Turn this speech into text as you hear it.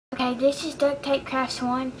Okay, this is Duct Tape Crafts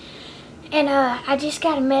 1, and I just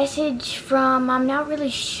got a message from, I'm not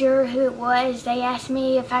really sure who it was. They asked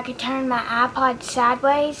me if I could turn my iPod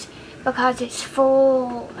sideways because it's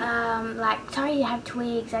full, sorry to have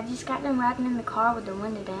twigs. I just got them riding in the car with the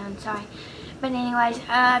window down, sorry. But anyways,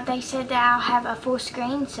 they said that I'll have a full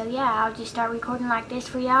screen, so yeah, I'll just start recording like this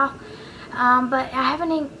for y'all. But I have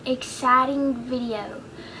an exciting video.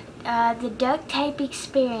 The Duct Tape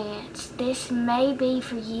Experience. This may be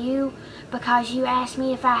for you because you asked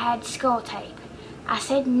me if I had skull tape. I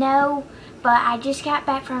said no, but I just got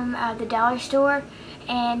back from the dollar store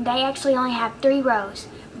and they actually only have 3 rows.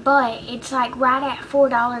 But it's like right at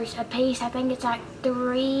 $4 a piece. I think it's like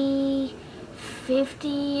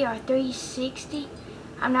 $3.50 or $3.60.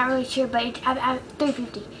 I'm not really sure, but it's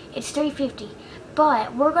 $3.50. It's $3.50.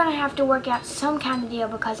 But we're gonna have to work out some kind of deal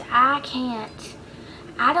because I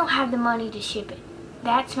don't have the money to ship it.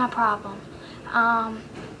 That's my problem.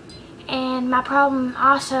 And my problem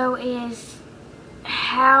also is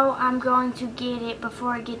how I'm going to get it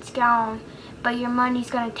before it gets gone. But your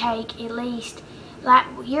money's going to take at least, like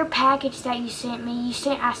your package that you sent me,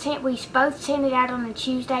 we both sent it out on a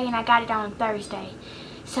Tuesday and I got it on a Thursday.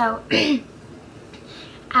 So I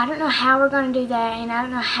don't know how we're going to do that, and I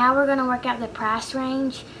don't know how we're going to work out the price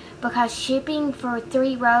range. Because shipping for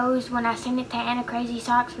 3 rows when I sent it to Anna Crazy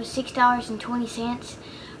Socks was $6.20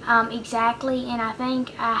 exactly, and I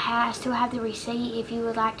think I still have the receipt if you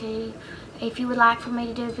would like for me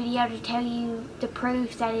to do a video to tell you the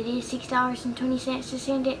proof that it is $6.20 to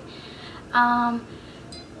send it.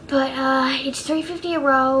 But it's $3.50 a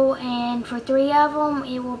row, and for 3 of them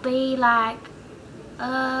it will be like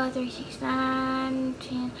 3, 6, 9,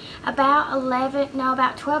 10, about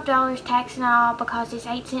 $12 tax and all, because it's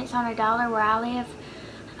 8 cents on a dollar where I live.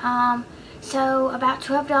 So about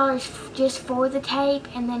 $12 just for the tape,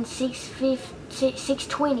 and then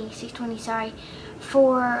 $6.20 sorry,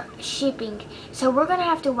 for shipping. So we're gonna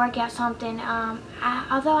have to work out something.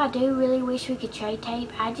 Although I do really wish we could trade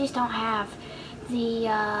tape, I just don't have the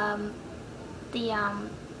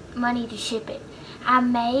money to ship it. I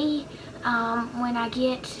may, when I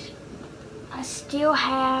still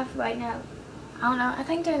have, right now, I don't know, I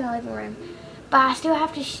think they're in the living room, but I still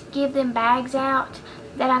have to give them bags out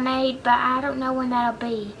that I made, but I don't know when that'll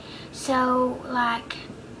be. So, like,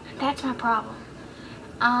 that's my problem.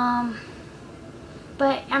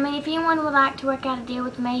 But, I mean, if anyone would like to work out a deal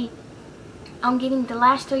with me on getting the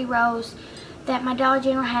last 3 rows that my Dollar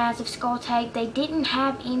General has of skull tape, they didn't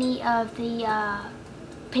have any of the,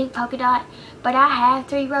 pink polka dot, but I have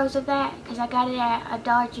 3 rows of that because I got it at a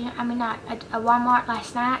Walmart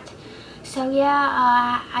last night. So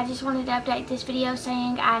yeah, I just wanted to update this video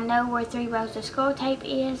saying I know where 3 rows of skull tape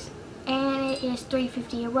is, and it is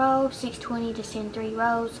 $3.50 a row, $6.20 to send 3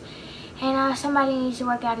 rows, and somebody needs to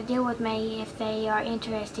work out a deal with me if they are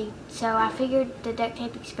interested. So I figured the Duct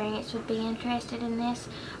Tape Experience would be interested in this,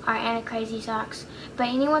 or Anna Crazy Socks. But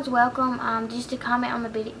anyone's welcome just to comment on the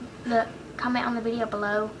video. Comment on the video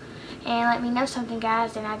below and let me know something,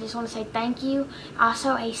 guys. And I just want to say thank you.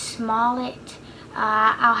 Also, a smallet,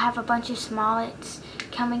 I'll have a bunch of smallets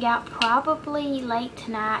coming out probably late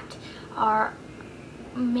tonight or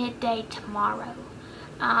midday tomorrow,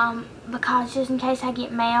 because just in case I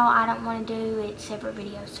get mail, I don't want to do it separate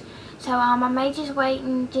videos. So I may just wait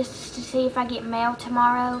and just to see if I get mail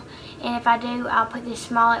tomorrow, and if I do, I'll put this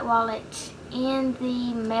smallet wallet in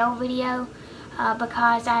the mail video.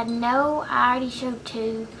 Because I know I already showed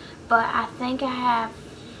 2, but I think I have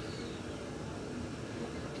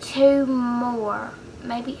 2 more.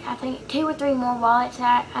 Maybe, I think 2 or 3 more wallets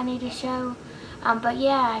that I need to show. But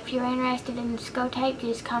yeah, if you're interested in skull tape,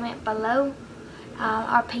 just comment below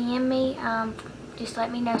or PM me. Just let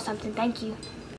me know something. Thank you.